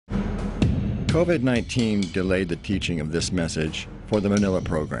COVID-19 delayed the teaching of this message for the Manila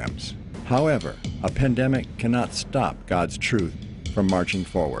programs. However, a pandemic cannot stop God's truth from marching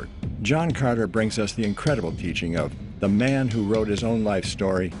forward. John Carter brings us the incredible teaching of the man who wrote his own life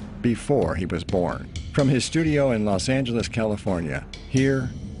story before he was born. From his studio in Los Angeles, California, here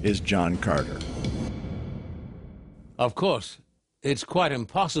is John Carter. Of course, it's quite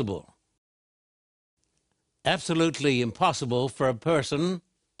impossible, absolutely impossible for a person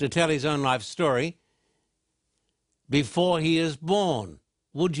to tell his own life story before he is born.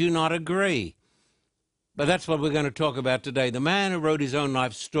 Would you not agree? But that's what we're going to talk about today. The man who wrote his own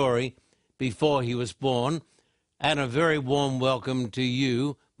life story before he was born, and a very warm welcome to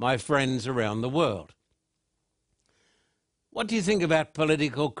you, my friends around the world. What do you think about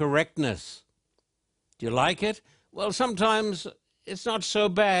political correctness? Do you like it? Well, sometimes it's not so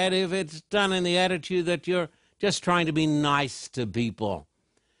bad if it's done in the attitude that you're just trying to be nice to people.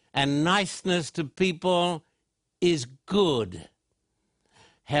 And niceness to people is good.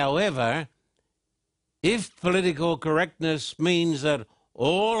 However, if political correctness means that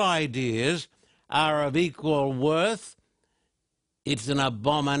all ideas are of equal worth, it's an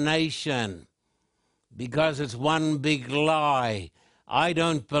abomination because it's one big lie. I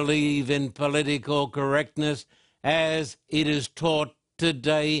don't believe in political correctness as it is taught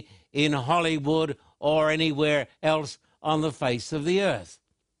today in Hollywood or anywhere else on the face of the earth.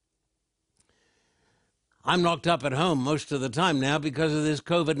 I'm locked up at home most of the time now because of this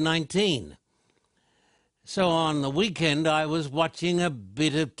COVID-19. So on the weekend, I was watching a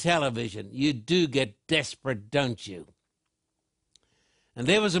bit of television. You do get desperate, don't you? And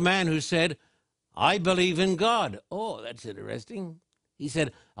there was a man who said, I believe in God. Oh, that's interesting. He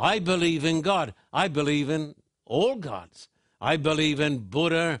said, I believe in God. I believe in all gods. I believe in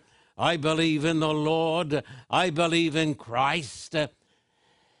Buddha. I believe in the Lord. I believe in Christ.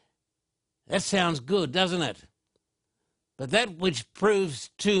 That sounds good, doesn't it? But that which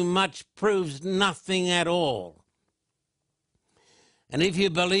proves too much proves nothing at all. And if you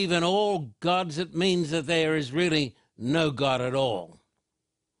believe in all gods, it means that there is really no God at all.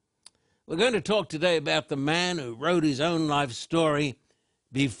 We're going to talk today about the man who wrote his own life story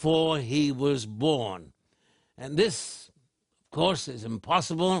before he was born. And this, of course, is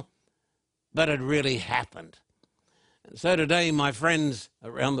impossible, but it really happened. And so today, my friends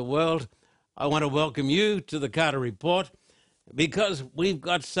around the world, I want to welcome you to the Carter Report because we've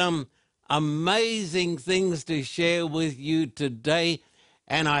got some amazing things to share with you today,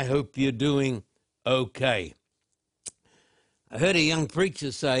 and I hope you're doing okay. I heard a young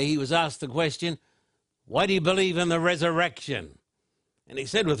preacher say, he was asked the question, why do you believe in the resurrection? And he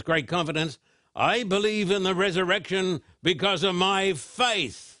said with great confidence, I believe in the resurrection because of my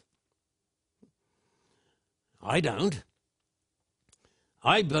faith. I don't.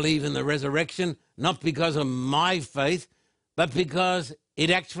 I believe in the resurrection not because of my faith, but because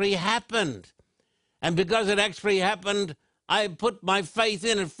it actually happened. And because it actually happened, I put my faith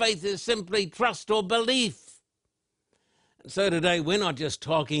in it. Faith is simply trust or belief. And so today we're not just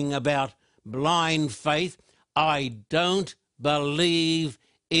talking about blind faith. I don't believe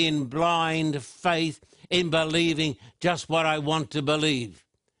in blind faith, in believing just what I want to believe.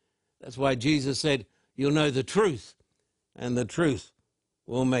 That's why Jesus said, you'll know the truth, and the truth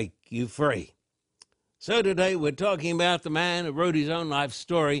will make you free. So today we're talking about the man who wrote his own life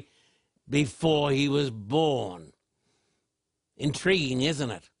story before he was born. Intriguing,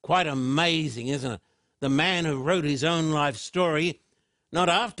 isn't it? Quite amazing, isn't it? The man who wrote his own life story, not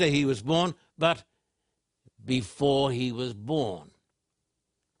after he was born, but before he was born.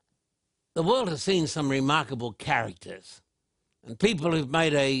 The world has seen some remarkable characters and people who've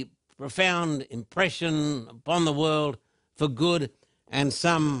made a profound impression upon the world for good and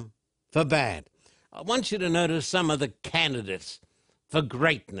some for bad. I want you to notice some of the candidates for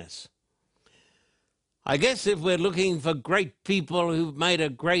greatness. I guess if we're looking for great people who've made a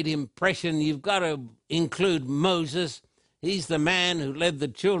great impression, you've got to include Moses. He's the man who led the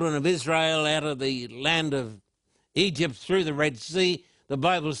children of Israel out of the land of Egypt through the Red Sea, the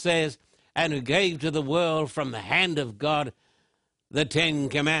Bible says, and who gave to the world from the hand of God the 10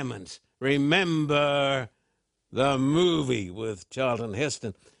 Commandments. Remember the movie with Charlton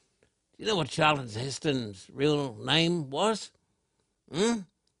Heston. You know what Charlton Heston's real name was?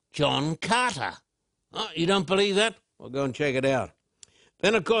 John Carter. Oh, you don't believe that? Well, go and check it out.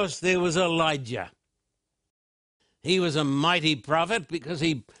 Then, of course, there was Elijah. He was a mighty prophet because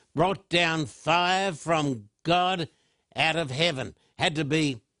he brought down fire from God out of heaven. Had to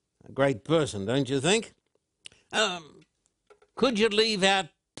be a great person, don't you think? Could you leave out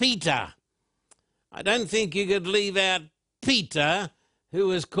Peter? I don't think you could leave out Peter, who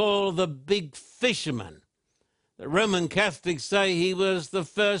was called the Big Fisherman. The Roman Catholics say he was the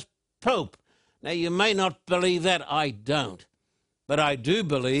first pope. Now, you may not believe that. I don't. But I do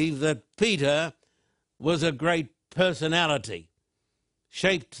believe that Peter was a great personality,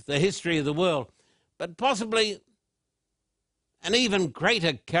 shaped the history of the world. But possibly an even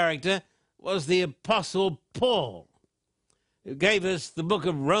greater character was the Apostle Paul, who gave us the book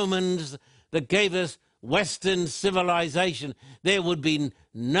of Romans, that gave us Western civilization. There would be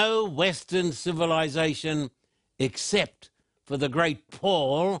no Western civilization except for the great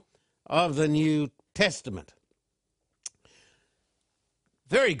Paul of the New Testament.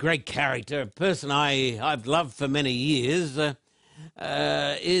 Very great character, a person I've loved for many years,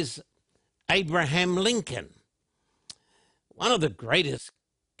 is Abraham Lincoln. One of the greatest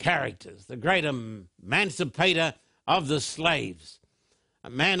characters, the great emancipator of the slaves, a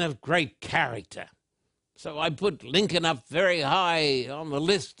man of great character. So I put Lincoln up very high on the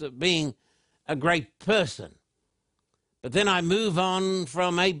list of being a great person. But then I move on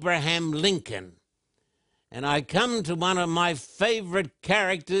from Abraham Lincoln, and I come to one of my favorite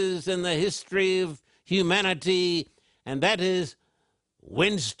characters in the history of humanity, and that is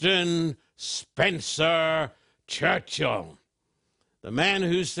Winston Spencer Churchill, the man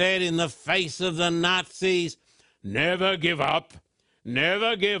who said in the face of the Nazis, "Never give up,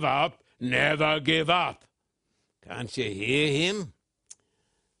 never give up, never give up." Can't you hear him?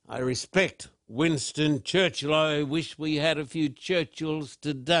 I respect Winston Churchill. I wish we had a few Churchills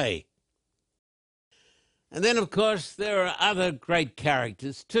today. And then, of course, there are other great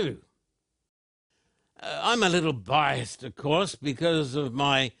characters too. I'm a little biased, of course, because of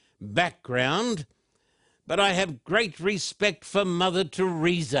my background, but I have great respect for Mother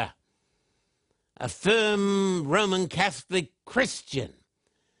Teresa, a firm Roman Catholic Christian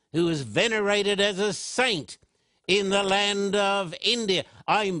who is venerated as a saint in the land of India.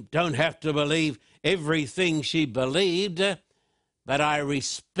 I don't have to believe everything she believed, but I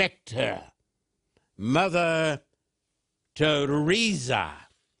respect her. Mother Teresa.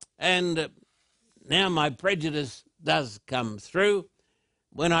 And now my prejudice does come through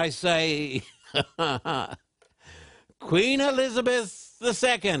when I say Queen Elizabeth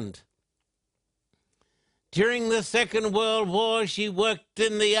II. During the Second World War, she worked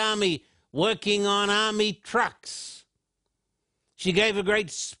in the army, working on army trucks. She gave a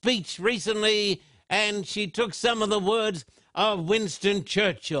great speech recently, and she took some of the words of Winston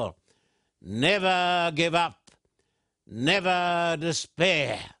Churchill. Never give up, never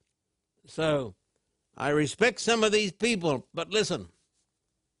despair. So I respect some of these people, but listen,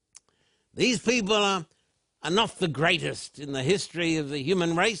 these people are not the greatest in the history of the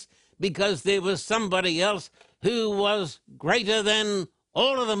human race, because there was somebody else who was greater than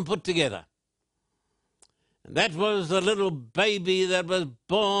all of them put together. And that was the little baby that was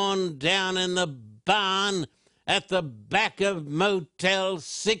born down in the barn at the back of Motel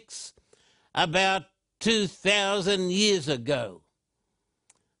 6 about 2,000 years ago.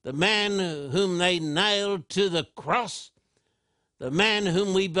 The man whom they nailed to the cross, the man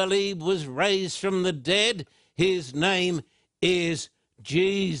whom we believe was raised from the dead, his name is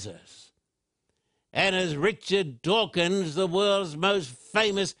Jesus. And as Richard Dawkins, the world's most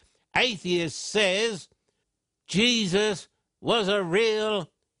famous atheist, says, Jesus was a real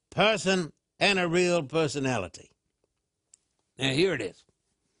person and a real personality. Now here it is.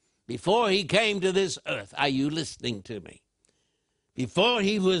 Before he came to this earth, are you listening to me? Before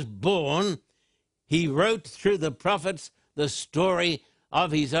he was born, he wrote through the prophets the story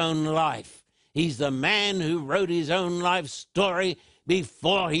of his own life. He's the man who wrote his own life story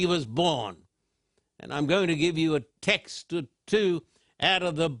before he was born. And I'm going to give you a text or two out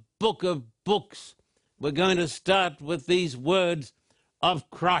of the book of books. We're going to start with these words of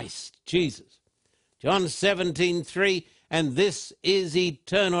Christ, Jesus. John 17:3, and this is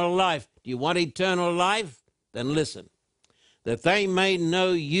eternal life. Do you want eternal life? Then listen. That they may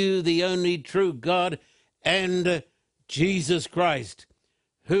know you, the only true God, and Jesus Christ,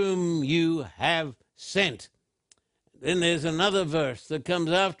 whom you have sent. Then there's another verse that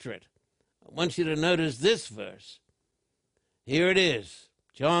comes after it. I want you to notice this verse. Here it is,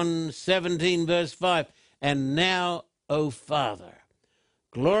 John 17, verse 5. And now, O Father,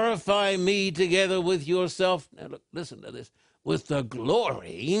 glorify me together with yourself. Now look, listen to this. With the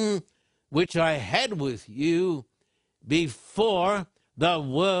glory which I had with you before the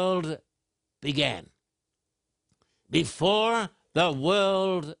world began. Before the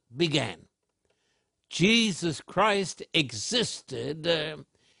world began. Jesus Christ existed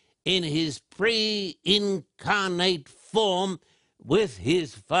in his pre-incarnate form with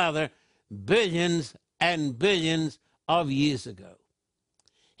his Father billions and billions of years ago.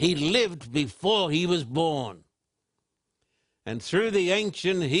 He lived before he was born. And through the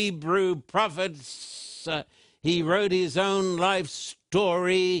ancient Hebrew prophets, he wrote his own life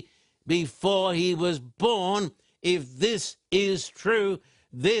story before he was born. If this is true,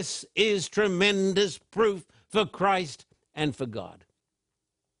 this is tremendous proof for Christ and for God.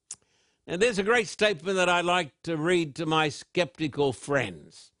 Now, there's a great statement that I like to read to my skeptical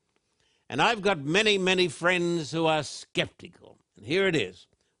friends. And I've got many, many friends who are skeptical. And here it is.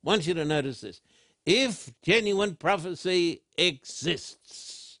 I want you to notice this. If genuine prophecy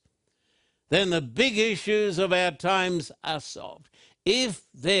exists, then the big issues of our times are solved. If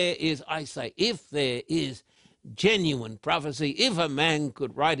there is, I say, if there is genuine prophecy, if a man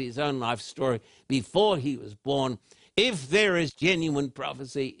could write his own life story before he was born, if there is genuine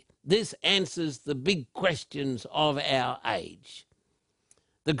prophecy, this answers the big questions of our age.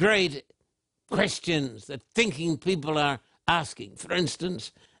 The great questions that thinking people are asking. For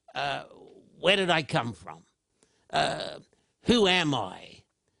instance, where did I come from? Who am I?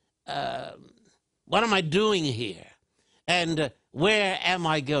 What am I doing here? And where am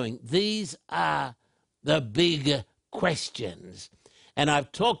I going? These are the big questions. And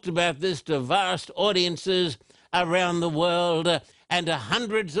I've talked about this to vast audiences around the world and to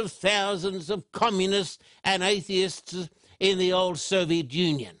hundreds of thousands of communists and atheists in the old Soviet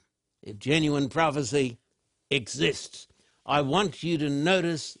Union. If genuine prophecy exists, I want you to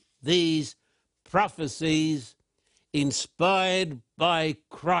notice these prophecies inspired by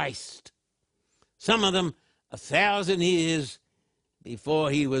Christ. Some of them 1,000 years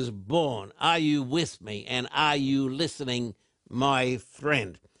before he was born. Are you with me? And are you listening, my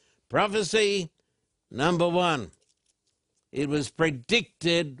friend? Prophecy number one. It was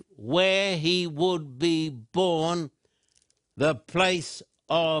predicted where he would be born, the place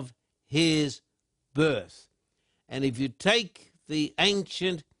of his birth. And if you take the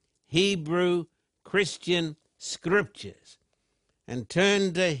ancient Hebrew Christian scriptures and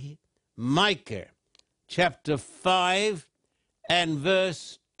turn to Micah chapter 5 and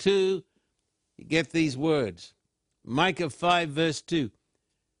verse 2, you get these words. Micah 5 verse 2.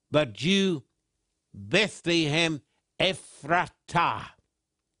 But you, Bethlehem Ephratah,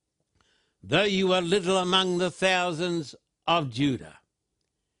 though you are little among the thousands of Judah,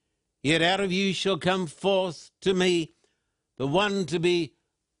 yet out of you shall come forth to me the one to be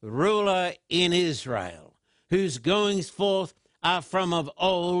ruler in Israel, whose goings forth are from of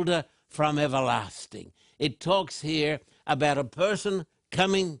old, from everlasting. It talks here about a person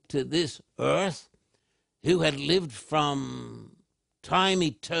coming to this earth who had lived from time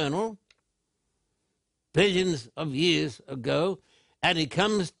eternal, billions of years ago, and he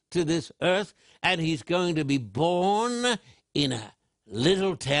comes to this earth and he's going to be born in a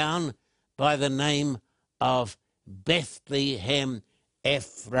little town by the name of Bethlehem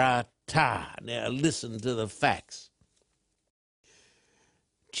Ephratah. Now listen to the facts.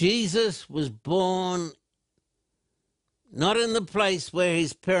 Jesus was born not in the place where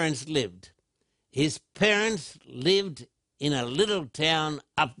his parents lived. His parents lived in a little town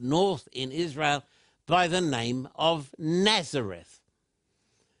up north in Israel by the name of Nazareth.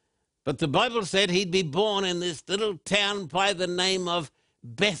 But the Bible said he'd be born in this little town by the name of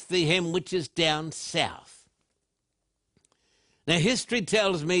Bethlehem, which is down south. Now, history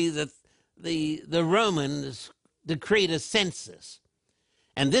tells me that the Romans decreed a census.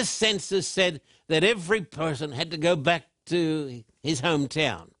 And this census said that every person had to go back to his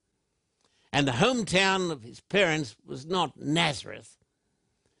hometown. And the hometown of his parents was not Nazareth,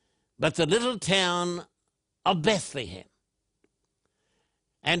 but the little town of Bethlehem.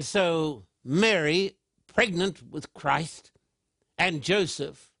 And so Mary, pregnant with Christ, and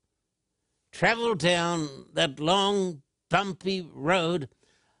Joseph traveled down that long, bumpy road.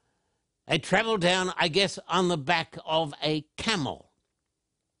 They traveled down, I guess, on the back of a camel.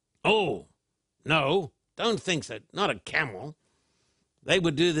 Oh, no, don't think so. Not a camel. They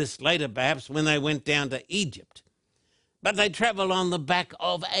would do this later, perhaps, when they went down to Egypt. But they traveled on the back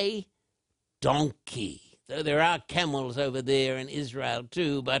of a donkey. Though there are camels over there in Israel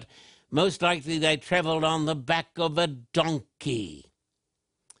too, but most likely they traveled on the back of a donkey.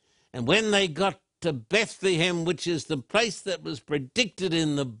 And when they got to Bethlehem, which is the place that was predicted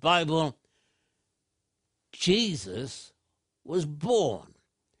in the Bible, Jesus was born.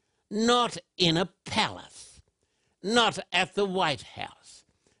 Not in a palace, not at the White House,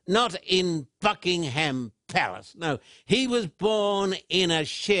 not in Buckingham Palace. No, he was born in a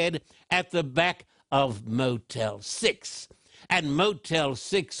shed at the back of Motel 6. And Motel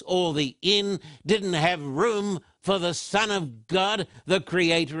 6, or the inn, didn't have room for the Son of God, the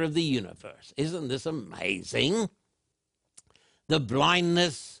creator of the universe. Isn't this amazing? the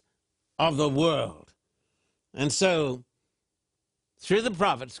blindness of the world. And so, through the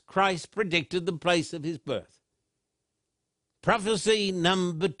prophets, Christ predicted the place of his birth. Prophecy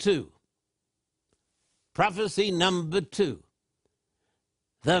number 2. Prophecy number 2.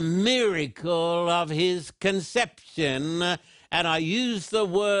 The miracle of his conception. And I use the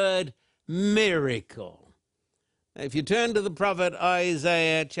word miracle. If you turn to the prophet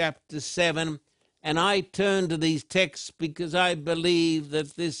Isaiah chapter 7, and I turn to these texts because I believe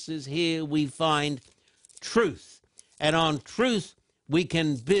that this is here we find truth. And on truth we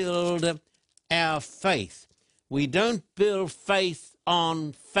can build our faith. We don't build faith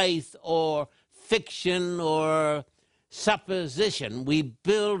on faith or fiction or supposition. We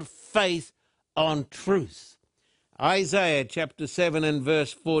build faith on truth. Isaiah chapter 7 and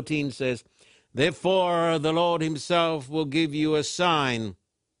verse 14 says, "Therefore the Lord himself will give you a sign.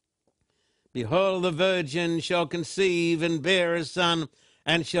 Behold, the virgin shall conceive and bear a son,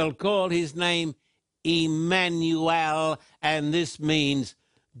 and shall call his name Emmanuel." And this means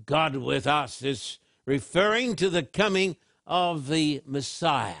God with us. It's referring to the coming of the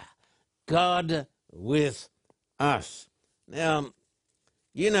Messiah. God with us. Now,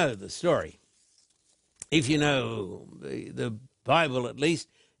 you know the story. If you know the Bible at least,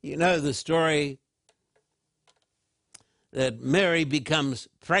 you know the story that Mary becomes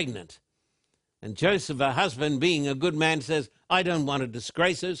pregnant. And Joseph, her husband, being a good man, says, I don't want to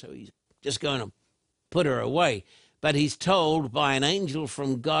disgrace her, so he's just going to put her away. But he's told by an angel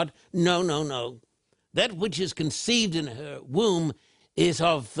from God, no, no, no. That which is conceived in her womb is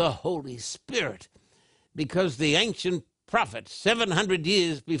of the Holy Spirit. Because the ancient prophet, 700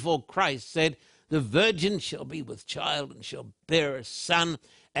 years before Christ, said, the virgin shall be with child and shall bear a son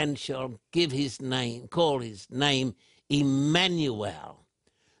and shall call his name Emmanuel.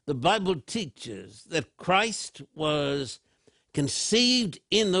 The Bible teaches that Christ was conceived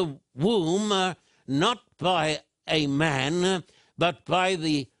in the womb, not by a man, but by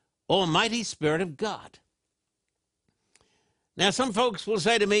the Almighty Spirit of God. Now, some folks will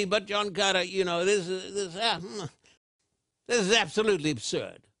say to me, but John Carter, you know, this is absolutely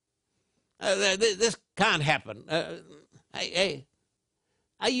absurd. This can't happen. Hey,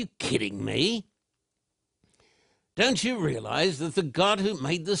 are you kidding me? Don't you realize that the God who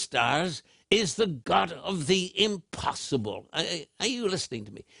made the stars is the God of the impossible? Are you listening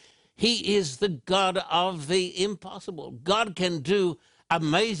to me? He is the God of the impossible. God can do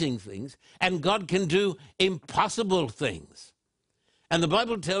amazing things, and God can do impossible things. And the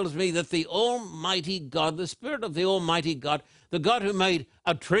Bible tells me that the Almighty God, the Spirit of the Almighty God, the God who made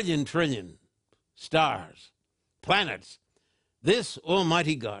a trillion stars, planets, this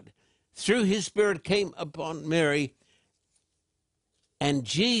Almighty God, through his Spirit came upon Mary, and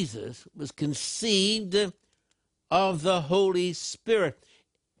Jesus was conceived of the Holy Spirit.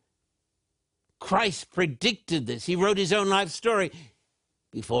 Christ predicted this. He wrote his own life story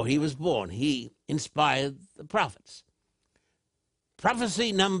before he was born. He inspired the prophets.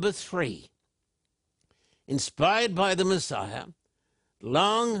 Prophecy number 3, inspired by the Messiah,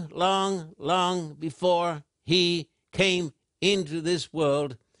 long before he came into this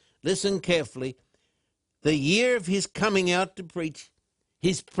world. Listen carefully. The year of his coming out to preach,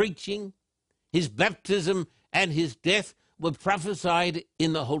 his preaching, his baptism, and his death were prophesied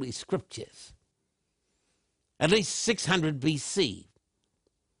in the Holy Scriptures. At least 600 BC.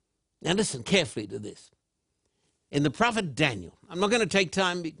 Now listen carefully to this. In the prophet Daniel, I'm not going to take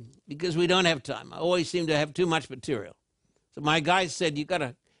time because we don't have time. I always seem to have too much material. So my guys said, you've got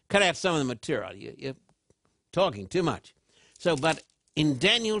to cut out some of the material. You're talking too much. But in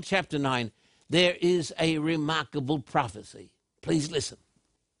Daniel chapter 9, there is a remarkable prophecy. Please listen.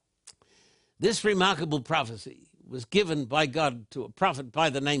 This remarkable prophecy was given by God to a prophet by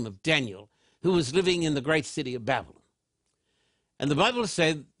the name of Daniel, who was living in the great city of Babylon. And the Bible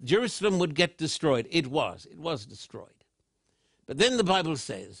said Jerusalem would get destroyed. It was destroyed. But then the Bible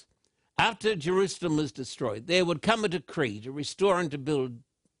says, after Jerusalem was destroyed, there would come a decree to restore and to build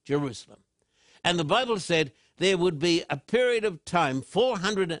Jerusalem. And the Bible said there would be a period of time,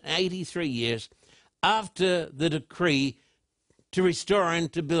 483 years, after the decree to restore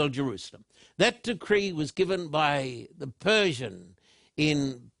and to build Jerusalem. That decree was given by the Persian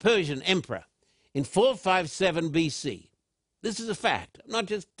emperor in 457 BC. This is a fact. I'm not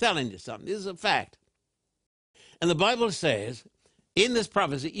just telling you something. This is a fact. And the Bible says, in this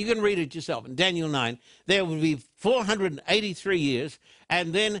prophecy, you can read it yourself, in Daniel 9, there would be 483 years,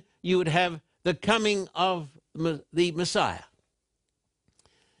 and then you would have the coming of the Messiah.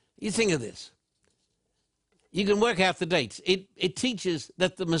 You think of this. You can work out the dates. It teaches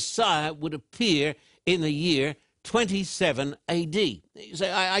that the Messiah would appear in the year 27 AD. You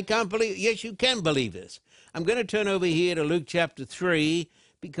say, I can't believe it. Yes, you can believe this. I'm going to turn over here to Luke chapter 3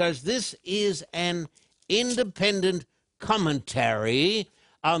 because this is an independent commentary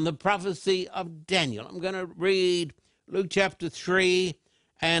on the prophecy of Daniel. I'm going to read Luke chapter 3,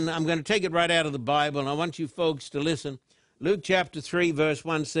 and I'm going to take it right out of the Bible, and I want you folks to listen. Luke chapter 3, verse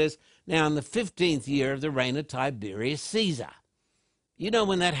 1 says, "Now in the 15th year of the reign of Tiberius Caesar." You know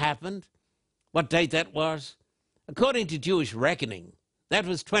when that happened? What date that was? According to Jewish reckoning, that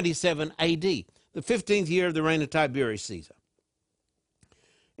was 27 AD, the 15th year of the reign of Tiberius Caesar.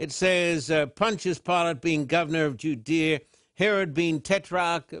 It says, Pontius Pilate being governor of Judea, Herod being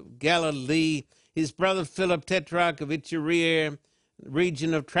tetrarch of Galilee, his brother Philip tetrarch of Iturea,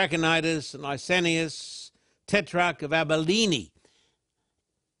 region of Trachonitis, and Lysanias tetrarch of Abilene.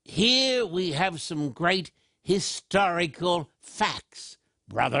 Here we have some great historical facts.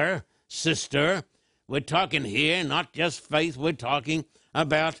 Brother, sister, we're talking here not just faith, we're talking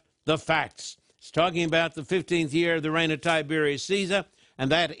about the facts. It's talking about the 15th year of the reign of Tiberius Caesar, and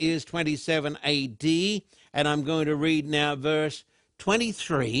that is 27 AD. And I'm going to read now verse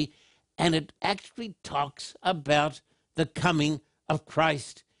 23, and it actually talks about the coming of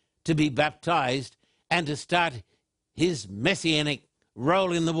Christ to be baptized and to start his messianic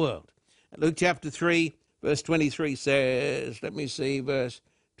role in the world. Luke chapter 3, verse 23 says, let me see, verse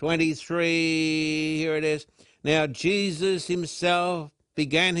 23, here it is. "Now Jesus himself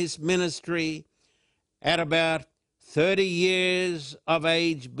began his ministry at about 30 years of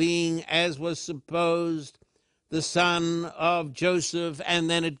age, being, as was supposed, the son of Joseph," and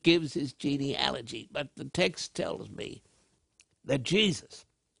then it gives his genealogy. But the text tells me that Jesus,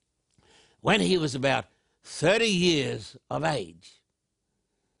 when he was about 30 years of age,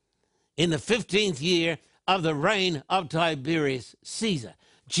 in the 15th year of the reign of Tiberius Caesar,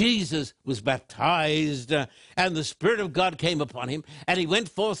 Jesus was baptized, and the Spirit of God came upon him, and he went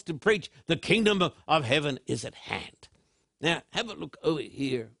forth to preach, "The kingdom of heaven is at hand." Now, have a look over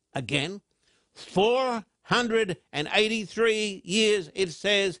here again. 483 years, it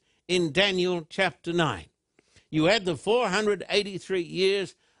says in Daniel chapter 9. You add the 483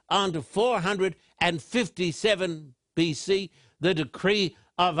 years onto 457 BC, the decree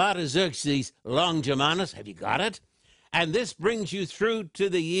of Artaxerxes Longimanus. Have you got it? And this brings you through to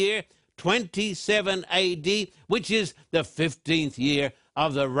the year 27 AD, which is the 15th year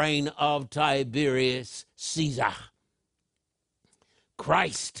of the reign of Tiberius Caesar.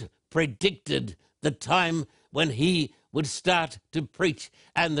 Christ predicted the time when he would start to preach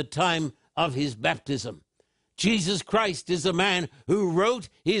and the time of his baptism. Jesus Christ is the man who wrote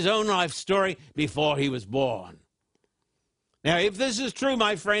his own life story before he was born. Now, if this is true,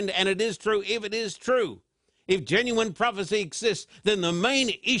 my friend, and it is true, if it is true, if genuine prophecy exists, then the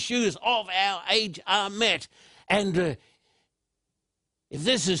main issues of our age are met. And if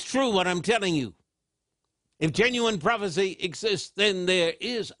this is true, what I'm telling you, if genuine prophecy exists, then there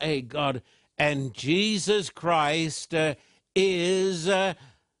is a God, and Jesus Christ is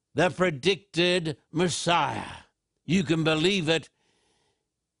the predicted Messiah. You can believe it,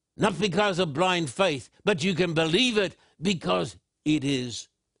 not because of blind faith, but you can believe it because it is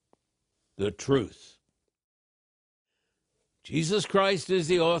the truth. Jesus Christ is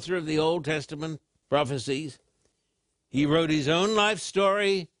the author of the Old Testament prophecies. He wrote his own life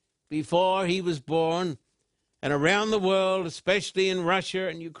story before he was born. And around the world, especially in Russia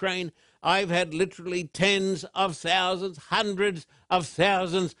and Ukraine, I've had literally tens of thousands, hundreds of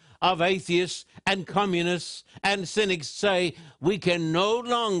thousands of atheists and communists and cynics say we can no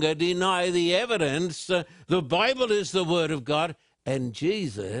longer deny the evidence. The Bible is the Word of God, and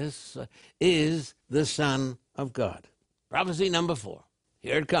Jesus is the Son of God. Prophecy number 4.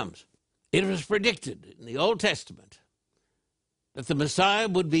 Here it comes. It was predicted in the Old Testament that the Messiah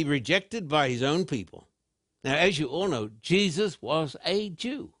would be rejected by his own people. Now, as you all know, Jesus was a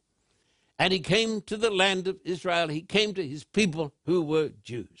Jew, and he came to the land of Israel. He came to his people who were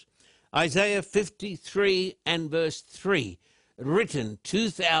Jews. Isaiah 53 and verse 3, written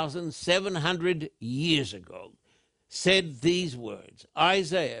 2,700 years ago, said these words.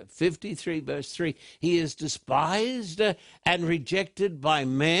 Isaiah 53 verse 3, "He is despised and rejected by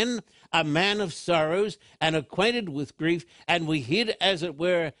men, a man of sorrows and acquainted with grief, and we hid, as it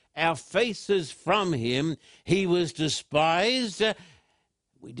were, our faces from him. He was despised,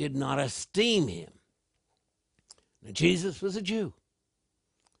 we did not esteem him." Now, Jesus was a Jew.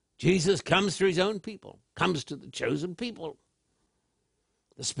 Jesus comes to his own people, comes to the chosen people,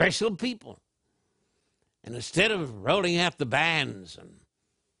 the special people. And instead of rolling out the bands and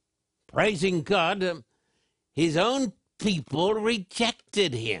praising God, his own people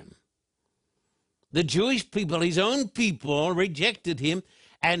rejected him. The Jewish people, his own people, rejected him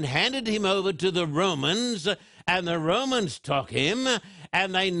and handed him over to the Romans, and the Romans took him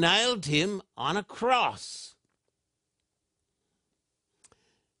and they nailed him on a cross.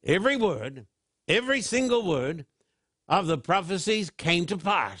 Every word, every single word of the prophecies came to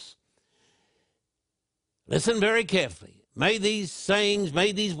pass. Listen very carefully. May these sayings,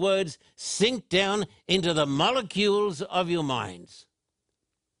 may these words sink down into the molecules of your minds.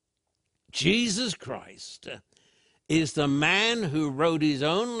 Jesus Christ is the man who wrote his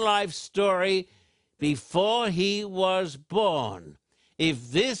own life story before he was born.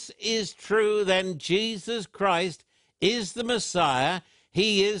 If this is true, then Jesus Christ is the Messiah.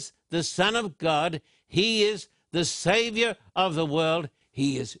 He is the Son of God. He is the Savior of the world.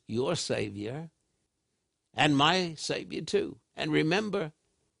 He is your Savior and my Savior too. And remember,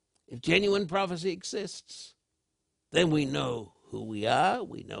 if genuine prophecy exists, then we know who we are,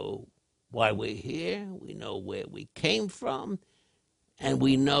 we know why we're here, we know where we came from, and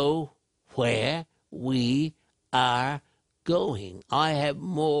we know where we are going. I have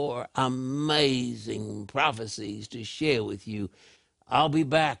more amazing prophecies to share with you. I'll be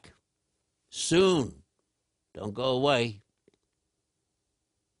back soon. Don't go away.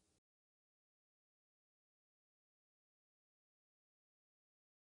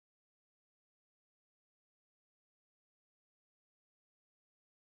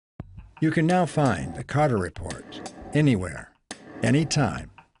 You can now find the Carter Report anywhere, anytime,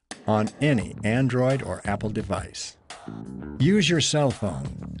 on any Android or Apple device. Use your cell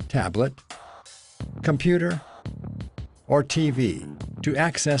phone, tablet, computer, or TV to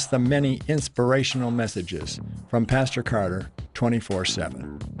access the many inspirational messages from Pastor Carter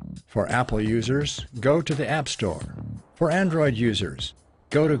 24/7. For Apple users, go to the App Store. For Android users,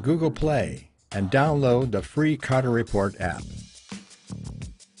 go to Google Play and download the free Carter Report app.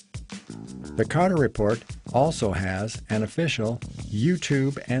 The Carter Report also has an official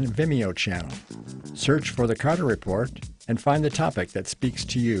YouTube and Vimeo channel. Search for the Carter Report and find the topic that speaks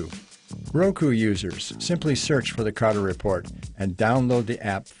to you. Roku users simply search for the Carter Report and download the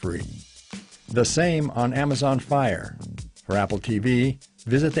app free. The same on Amazon Fire. For Apple TV,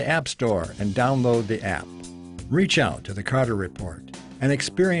 visit the App Store and download the app. Reach out to the Carter Report and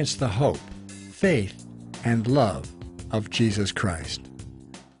experience the hope, faith, and love of Jesus Christ.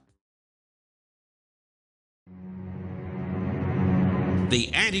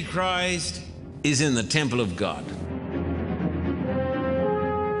 The Antichrist is in the temple of God.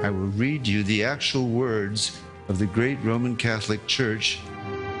 I will read you the actual words of the great Roman Catholic Church.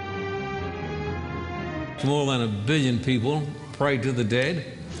 More than 1 billion people pray to the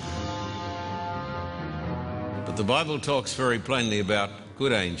dead. But the Bible talks very plainly about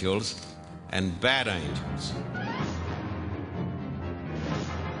good angels and bad angels.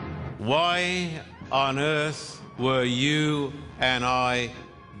 Why on earth were you and I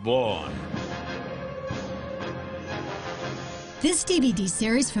born? This DVD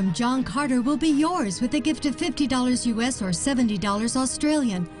series from John Carter will be yours with a gift of $50 US or $70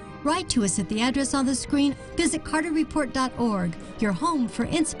 Australian. Write to us at the address on the screen. Visit carterreport.org, your home for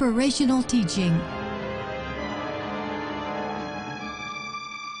inspirational teaching.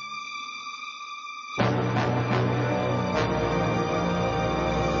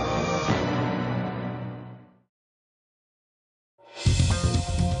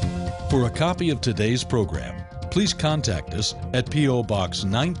 For a copy of today's program, please contact us at P.O. Box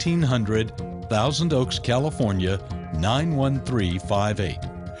 1900, Thousand Oaks, California, 91358.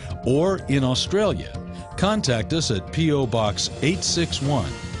 Or in Australia, contact us at P.O. Box 861,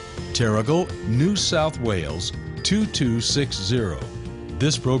 Terrigal, New South Wales, 2260.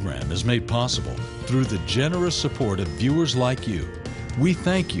 This program is made possible through the generous support of viewers like you. We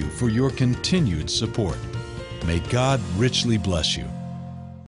thank you for your continued support. May God richly bless you.